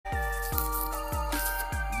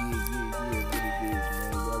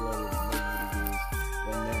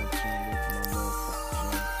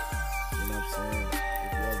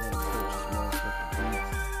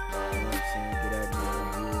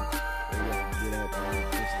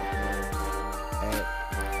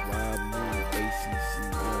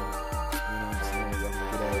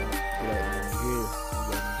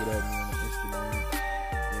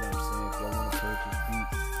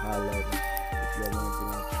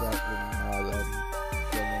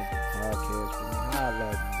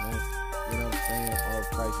saying? All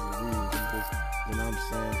prices real. I'm just, you know what I'm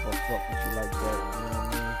saying? Fuck with you like that. You know what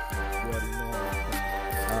I mean? You already know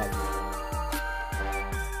how I'm coming.